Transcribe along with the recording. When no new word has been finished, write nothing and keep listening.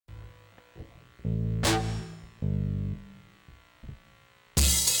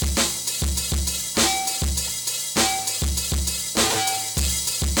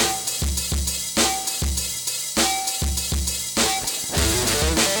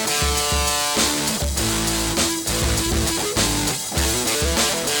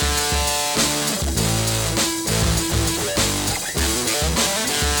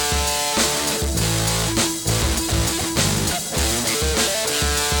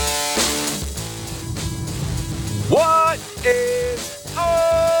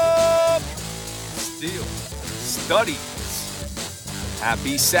Studies.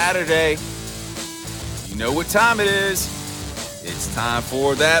 Happy Saturday. You know what time it is. It's time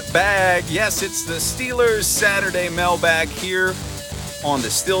for that bag. Yes, it's the Steelers Saturday Mailbag here on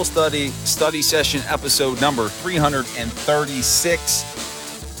the Still Study Session episode number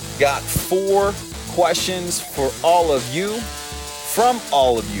 336. Got 4 questions for all of you, from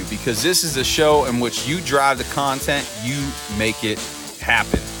all of you, because this is a show in which you drive the content, you make it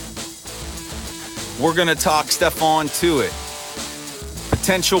happen. We're going to talk Stephon Tuitt,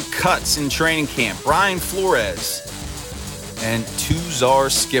 potential cuts in training camp, Brian Flores, and Tuzar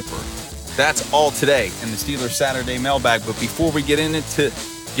Skipper. That's all today in the Steelers Saturday Mailbag. But before we get into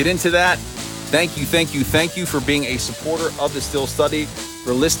that, thank you for being a supporter of the Still Study,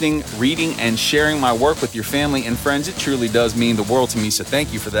 for listening, reading, and sharing my work with your family and friends. It truly does mean the world to me, so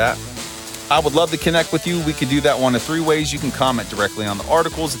thank you for that. I would love to connect with you. We can do that one of 3 ways. You can comment directly on the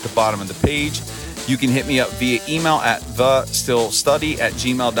articles at the bottom of the page. You can hit me up via email at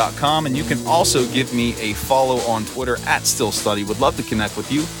thestillstudy@gmail.com, and you can also give me a follow on Twitter at stillstudy. Would love to connect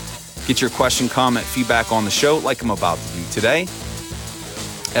with you. Get your question, comment, feedback on the show like I'm about to do today.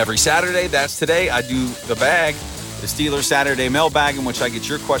 Every Saturday, that's today, I do the bag, the Steelers Saturday Mailbag, in which I get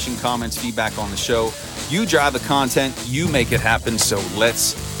your question, comments, feedback on the show. You drive the content, you make it happen, so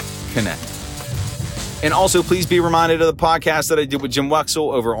let's connect. And also, please be reminded of the podcast that I did with Jim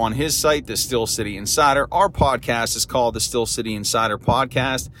Wexell over on his site, The Still City Insider. Our podcast is called The Still City Insider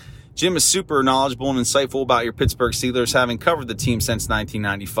Podcast. Jim is super knowledgeable and insightful about your Pittsburgh Steelers, having covered the team since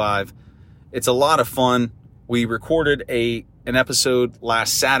 1995. It's a lot of fun. We recorded an episode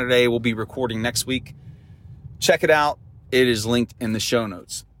last Saturday. We'll be recording next week. Check it out. It is linked in the show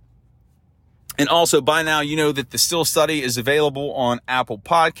notes. And also, by now, you know that the Still Study is available on Apple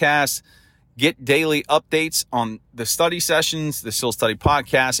Podcasts. Get daily updates on the study sessions, the Still Study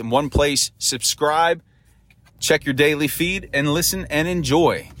podcast in one place. Subscribe, check your daily feed, and listen and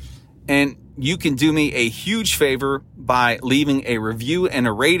enjoy. And you can do me a huge favor by leaving a review and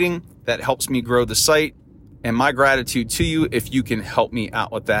a rating. That helps me grow the site. And my gratitude to you if you can help me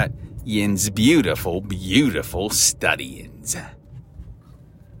out with that. Yin's beautiful, beautiful studyings.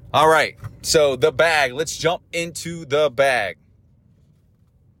 All right, so the bag. Let's jump into the bag.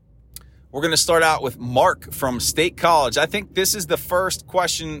 We're going to start out with Mark from State College. I think this is the first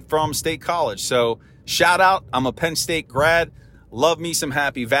question from State College. So shout out. I'm a Penn State grad. Love me some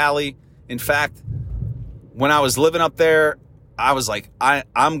Happy Valley. In fact, when I was living up there, I was like,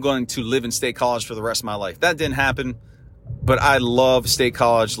 I'm going to live in State College for the rest of my life. That didn't happen, but I love State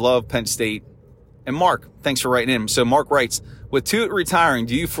College, love Penn State. And Mark, thanks for writing in. So Mark writes, with Tuitt retiring,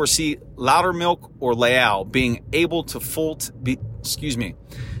 do you foresee Loudermilk or Leal being able to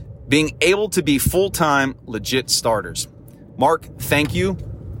be full-time legit starters? Mark, thank you.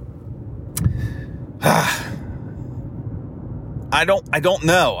 I don't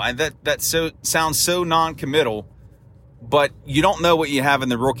know. That sounds so non-committal, but you don't know what you have in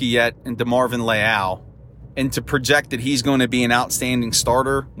the rookie yet in DeMarvin Leal, and to project that he's going to be an outstanding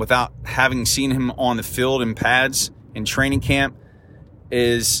starter without having seen him on the field in pads in training camp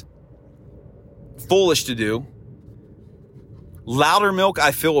is foolish to do. Loudermilk,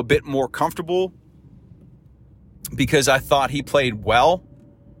 I feel a bit more comfortable because I thought he played well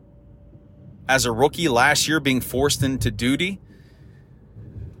as a rookie last year, being forced into duty.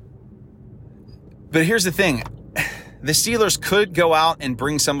 But here's the thing. The Steelers could go out and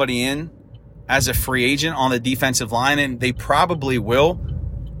bring somebody in as a free agent on the defensive line, and they probably will.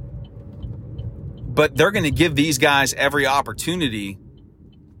 But they're going to give these guys every opportunity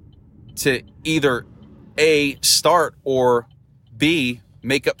to either A, start, or B,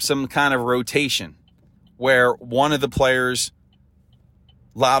 make up some kind of rotation where one of the players,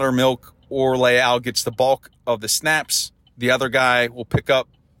 Loudermilk or Leal, gets the bulk of the snaps. The other guy will pick up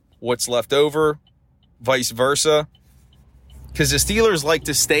what's left over, vice versa. Because the Steelers like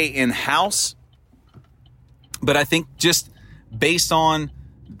to stay in-house. But I think just based on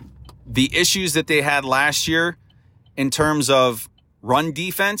the issues that they had last year in terms of run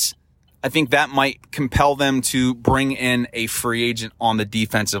defense, I think that might compel them to bring in a free agent on the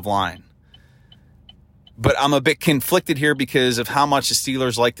defensive line. But I'm a bit conflicted here because of how much the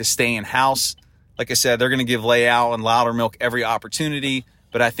Steelers like to stay in-house. Like I said, they're going to give Leal and Loudermilk every opportunity,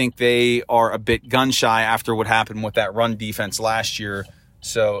 but I think they are a bit gun-shy after what happened with that run defense last year.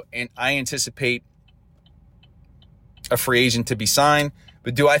 So, and I anticipate a free agent to be signed.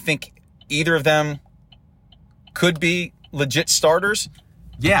 But do I think either of them could be legit starters?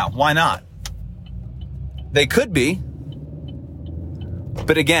 Yeah, why not? They could be.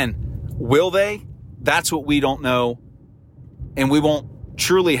 But again, will they? That's what we don't know. And we won't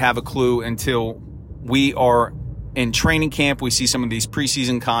truly have a clue until we are in training camp. We see some of these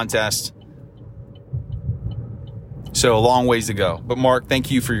preseason contests. So a long ways to go. But Mark, thank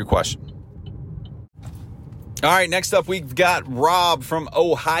you for your question. All right, next up we've got Rob from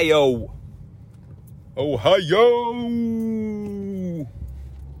Ohio.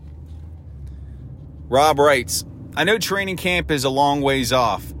 Rob writes, I know training camp is a long ways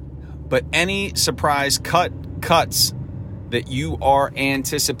off, but any surprise cuts that you are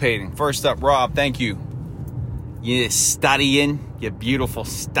anticipating? First up, Rob, thank you. You studying, you beautiful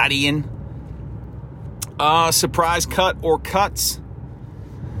studying. Surprise cut or cuts?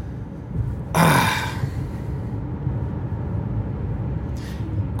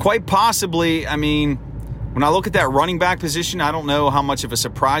 Quite possibly. I mean, when I look at that running back position, I don't know how much of a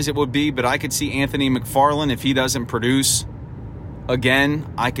surprise it would be, but I could see Anthony McFarland, if he doesn't produce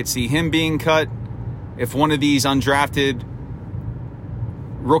again, I could see him being cut. If one of these undrafted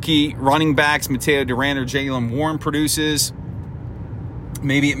rookie running backs, Mateo Durant or Jaylen Warren, produces,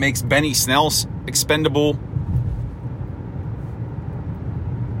 maybe it makes Benny Snell expendable.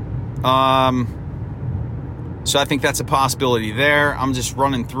 So I think that's a possibility there. I'm just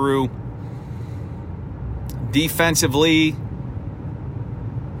running through. Defensively,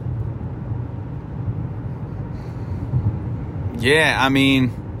 yeah, I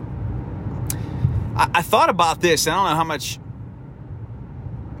mean, I thought about this. I don't know how much,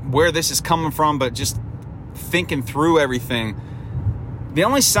 where this is coming from, but just thinking through everything. They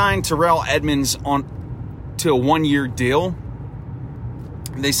only signed Terrell Edmonds on to a 1-year deal.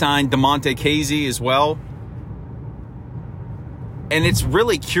 They signed DeMonte Casey as well. And it's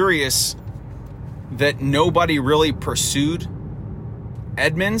really curious that nobody really pursued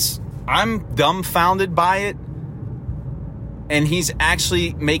Edmonds. I'm dumbfounded by it. And he's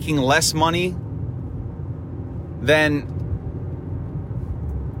actually making less money than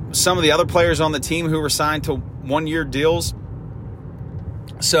some of the other players on the team who were signed to 1-year deals.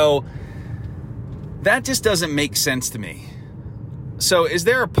 So that just doesn't make sense to me. So is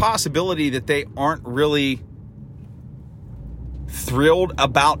there a possibility that they aren't really thrilled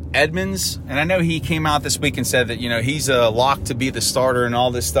about Edmonds? And I know he came out this week and said that, he's a lock to be the starter and all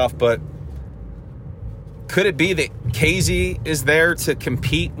this stuff, but could it be that Casey is there to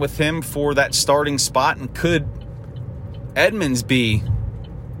compete with him for that starting spot? And could Edmonds be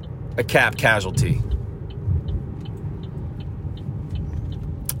a cap casualty?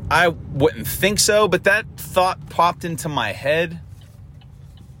 I wouldn't think so, but that thought popped into my head.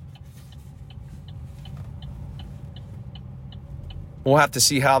 We'll have to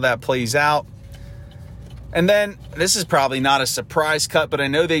see how that plays out. And then, this is probably not a surprise cut, but I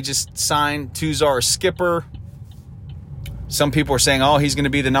know they just signed Tuzar Skipper. Some people are saying, he's going to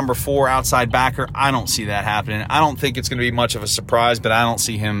be the number 4 outside backer. I don't see that happening. I don't think it's going to be much of a surprise, but I don't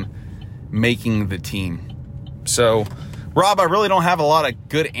see him making the team. So, Rob, I really don't have a lot of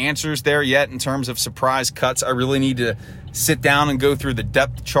good answers there yet in terms of surprise cuts. I really need to sit down and go through the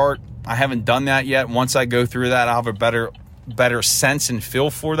depth chart. I haven't done that yet. Once I go through that, I'll have a better sense and feel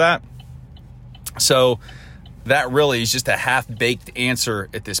for that. So that really is just a half-baked answer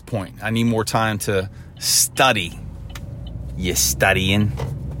at this point. I need more time to study. You studying?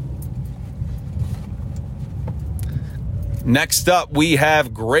 Next up, we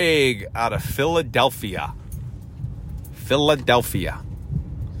have Greg out of Philadelphia.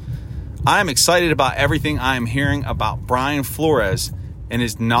 I'm excited about everything I am hearing about Brian Flores and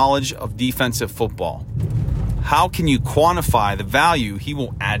his knowledge of defensive football. How can you quantify the value he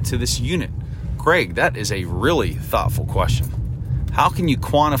will add to this unit? Greg, that is a really thoughtful question. How can you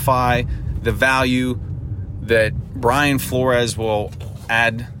quantify the value that Brian Flores will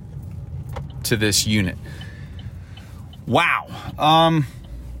add to this unit? Wow.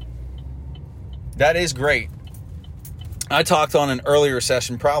 That is great. I talked on an earlier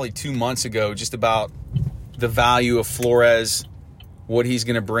session, probably 2 months ago, just about the value of Flores, what he's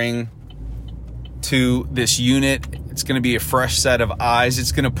going to bring to this unit. It's going to be a fresh set of eyes.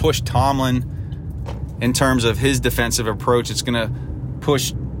 It's going to push Tomlin in terms of his defensive approach. It's going to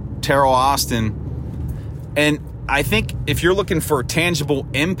push Terrell Austin. And I think if you're looking for tangible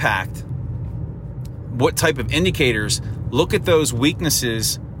impact, what type of indicators, look at those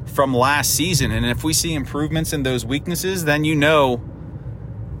weaknesses from last season. And if we see improvements in those weaknesses, then you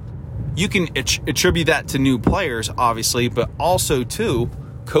can attribute that to new players, obviously, but also, too,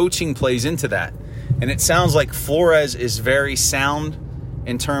 coaching plays into that. And it sounds like Flores is very sound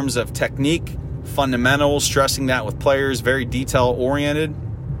in terms of technique, fundamentals, stressing that with players, very detail-oriented.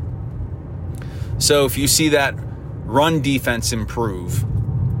 So if you see that run defense improve,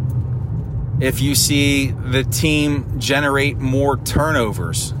 if you see the team generate more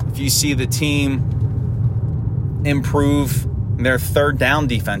turnovers, if you see the team improve their third down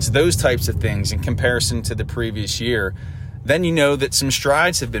defense, those types of things in comparison to the previous year, then you know that some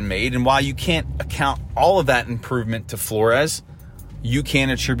strides have been made. And while you can't account all of that improvement to Flores, you can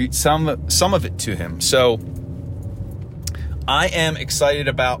attribute some of it to him. So I am excited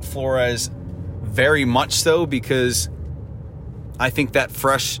about Flores very much so, because I think that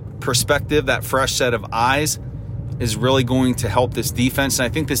fresh perspective, that fresh set of eyes is really going to help this defense. And I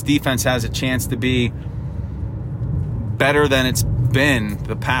think this defense has a chance to be better than it's been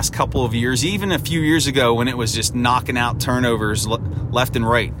the past couple of years, even a few years ago when it was just knocking out turnovers left and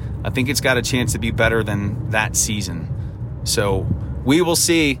right. I think it's got a chance to be better than that season. So we will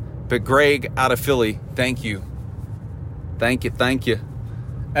see. But Greg out of Philly, thank you. Thank you.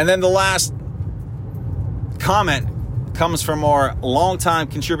 And then the last comment comes from our longtime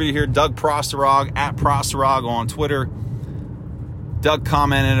contributor here, Doug Prosterog, at Prosterog on Twitter. Doug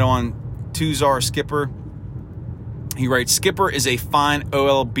commented on Tuzar Skipper. He writes, Skipper is a fine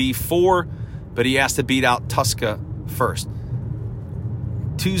OLB 4, but he has to beat out Tuska first.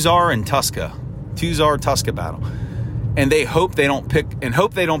 Tuzar Tuska battle. And they hope they don't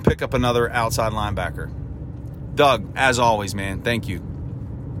pick up another outside linebacker. Doug, as always, man, thank you.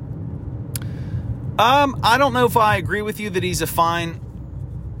 I don't know if I agree with you that he's a fine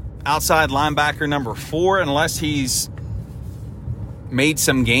outside linebacker number 4 unless he's made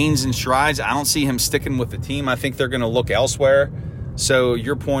some gains and strides. I don't see him sticking with the team. I think they're going to look elsewhere. So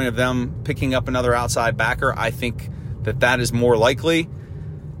your point of them picking up another outside backer, I think that is more likely.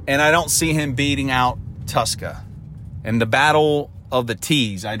 And I don't see him beating out Tuska. In the battle of the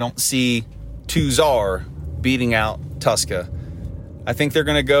T's, I don't see Tuzar beating out Tuska. I think they're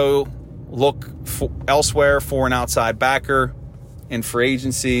going to go look elsewhere for an outside backer in free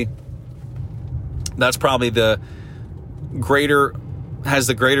agency. That's probably has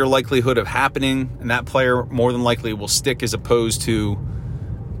the greater likelihood of happening, and that player more than likely will stick, as opposed to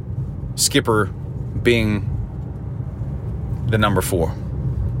Skipper being the number 4.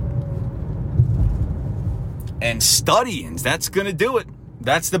 And Studyins, that's going to do it.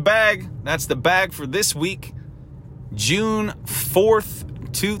 That's the bag. That's the bag for this week, June 4th,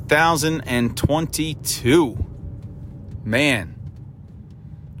 2022. Man,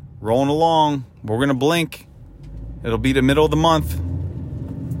 rolling along. We're going to blink. It'll be the middle of the month.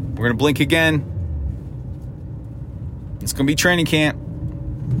 We're going to blink again. It's going to be training camp.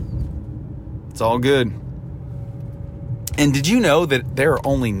 It's all good. And did you know that there are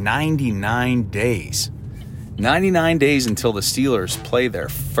only 99 days? 99 days until the Steelers play their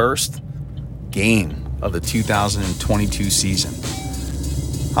first game of the 2022 season.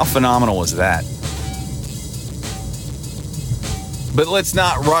 How phenomenal is that? But let's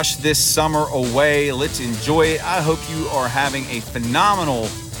not rush this summer away. Let's enjoy it. I hope you are having a phenomenal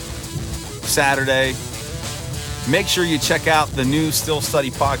Saturday. Make sure you check out the new Still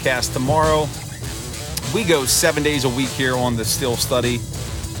Study podcast tomorrow. We go 7 days a week here on the Still Study.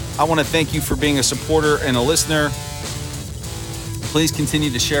 I want to thank you for being a supporter and a listener. Please continue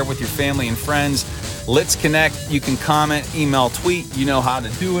to share with your family and friends. Let's connect. You can comment, email, tweet. You know how to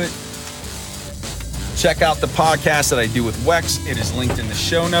do it. Check out the podcast that I do with Wex. It is linked in the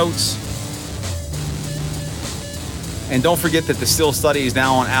show notes. And don't forget that the Still Study is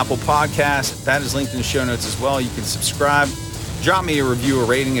now on Apple Podcasts. That is linked in the show notes as well. You can subscribe. Drop me a review or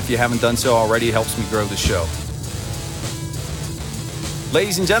rating if you haven't done so already. It helps me grow the show.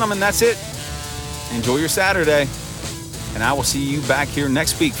 Ladies and gentlemen, that's it. Enjoy your Saturday. And I will see you back here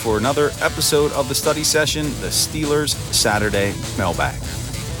next week for another episode of the study session, the Steelers Saturday Mailbag.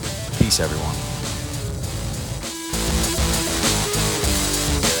 Peace, everyone.